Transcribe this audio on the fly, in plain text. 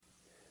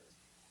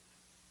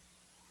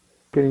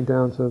getting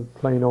down to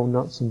plain old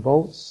nuts and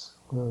bolts,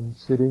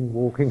 sitting,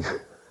 walking,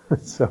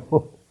 so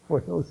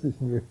what else is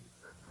new?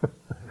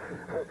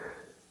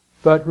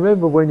 But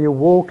remember, when you're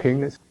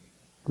walking, let's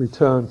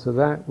return to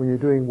that, when you're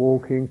doing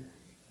walking,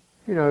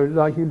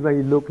 like you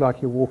may look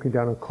like you're walking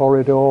down a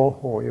corridor,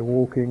 or you're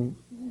walking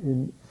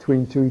in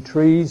between two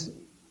trees.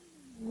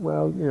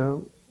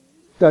 Well,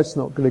 that's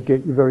not going to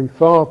get you very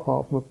far,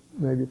 apart from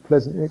maybe a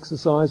pleasant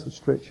exercise or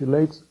stretch your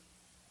legs.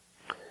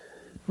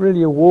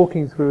 Really, you're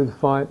walking through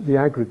the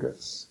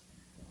aggregates.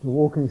 You're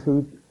walking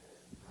through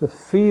the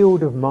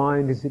field of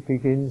mind as it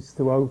begins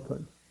to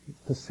open, its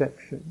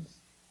perceptions,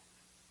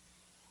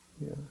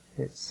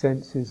 its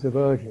senses of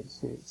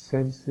urgency, its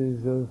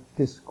senses of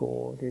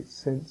discord, its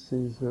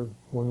senses of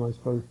what am I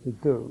supposed to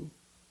do.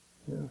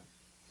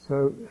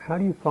 So how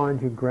do you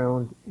find your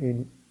ground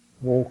in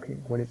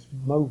walking when it's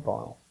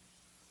mobile?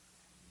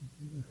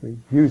 If we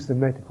use the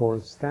metaphor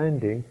of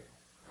standing,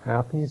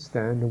 how can you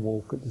stand and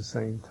walk at the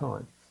same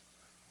time?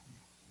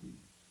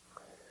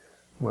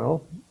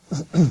 Well,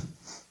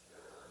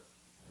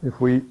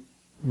 if we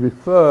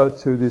refer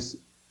to this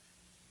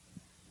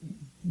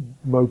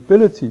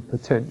mobility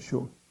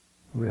potential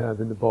we have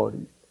in the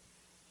body,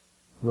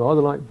 rather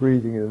like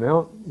breathing in and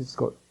out, it's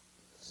got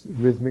a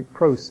rhythmic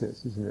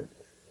process, isn't it?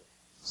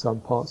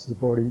 Some parts of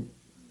the body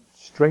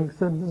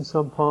strengthen and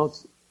some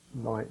parts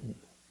lighten.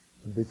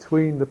 And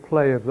between the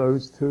play of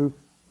those two,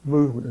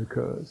 movement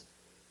occurs.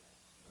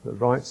 The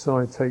right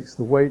side takes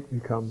the weight,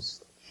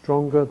 becomes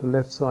stronger, the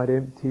left side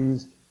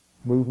empties,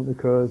 movement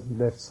occurs,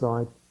 the left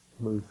side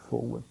moves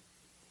forward.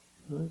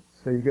 Right?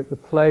 So you get the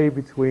play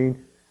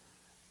between,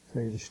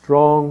 say, the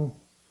strong,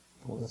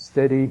 or the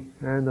steady,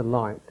 and the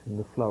light and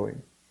the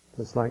flowing.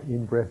 Just like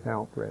in-breath,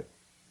 out-breath.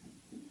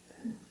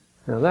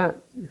 Now that,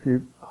 if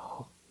you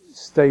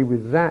stay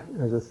with that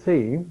as a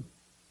theme,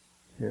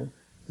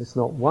 it's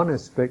not one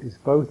aspect, it's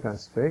both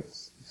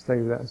aspects, stay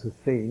with that as a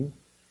theme,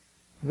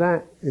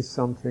 that is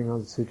something I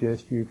would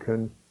suggest you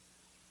can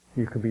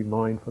be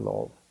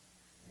mindful of.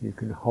 You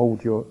can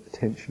hold your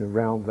attention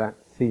around that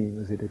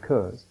theme as it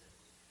occurs.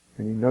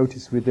 And you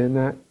notice within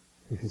that,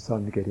 if you're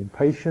starting to get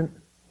impatient,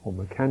 or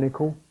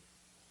mechanical,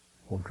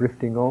 or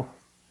drifting off,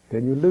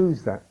 then you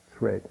lose that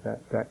thread,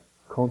 that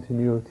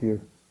continuity of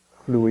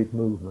fluid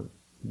movement.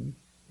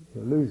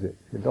 You'll lose it.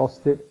 If you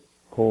lost it,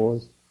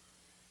 pause.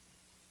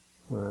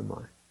 Where am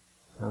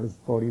I? How does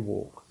the body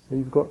walk? So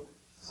you've got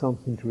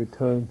something to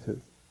return to.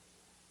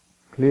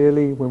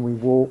 Clearly, when we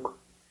walk,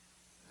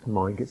 the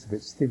mind gets a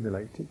bit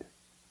stimulated.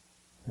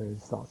 And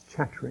it starts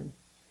chattering,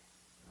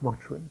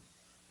 muttering.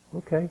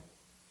 Okay.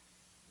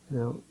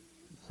 Now,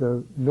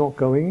 so not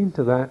going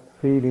into that,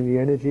 feeling the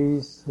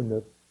energies and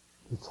the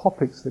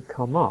topics that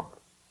come up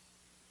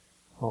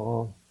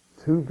are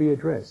to be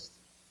addressed.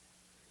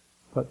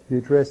 But to be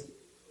addressed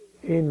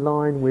in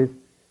line with,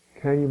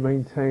 can you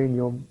maintain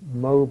your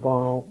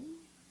mobile,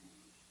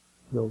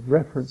 your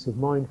reference of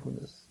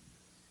mindfulness,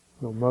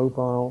 your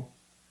mobile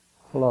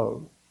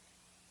flow.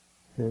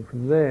 And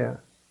from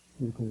there,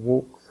 you can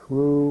walk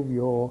through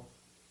your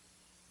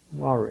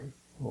worry,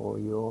 or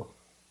your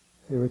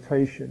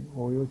irritation,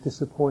 or your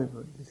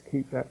disappointment. Just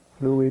keep that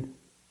fluid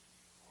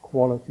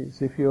quality.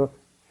 So if you're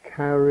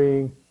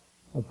carrying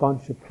a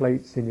bunch of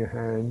plates in your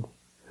hand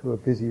to a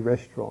busy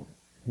restaurant,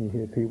 and you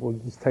hear people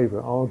at this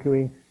table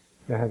arguing,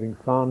 they're having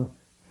fun,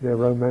 they're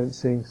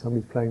romancing,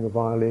 somebody's playing a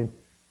violin,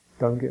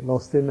 don't get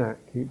lost in that,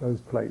 keep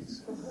those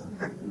plates.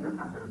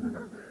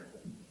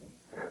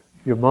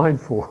 You're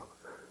mindful,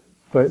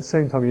 but at the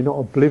same time you're not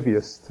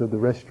oblivious to the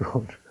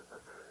restaurant,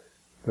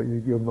 but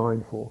you're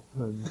mindful.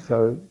 And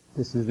so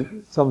this is,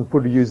 some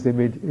Buddha used the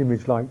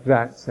image like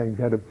that, saying if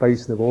you had a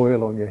basin of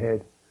oil on your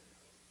head,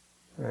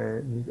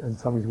 and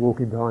somebody's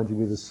walking behind you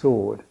with a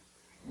sword,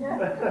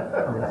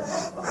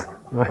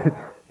 right?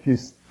 If you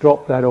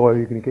drop that oil,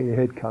 you're going to get your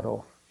head cut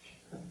off.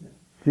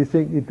 Do you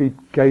think you'd be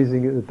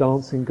gazing at the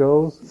dancing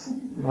girls?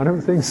 I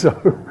don't think so.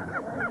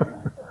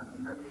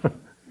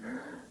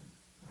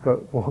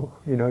 But, well,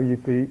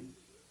 you'd be...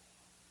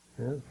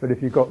 But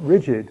if you got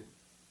rigid,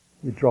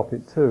 you drop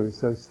it too.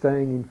 So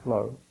staying in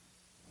flow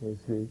is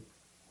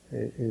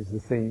the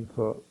theme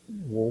for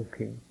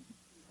walking,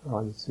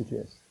 I would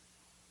suggest.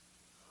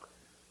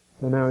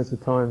 So now is the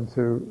time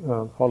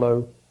to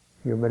follow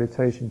your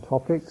meditation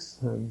topics,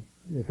 and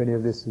if any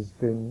of this has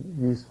been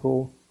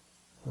useful,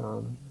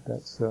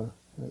 that's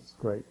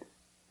great.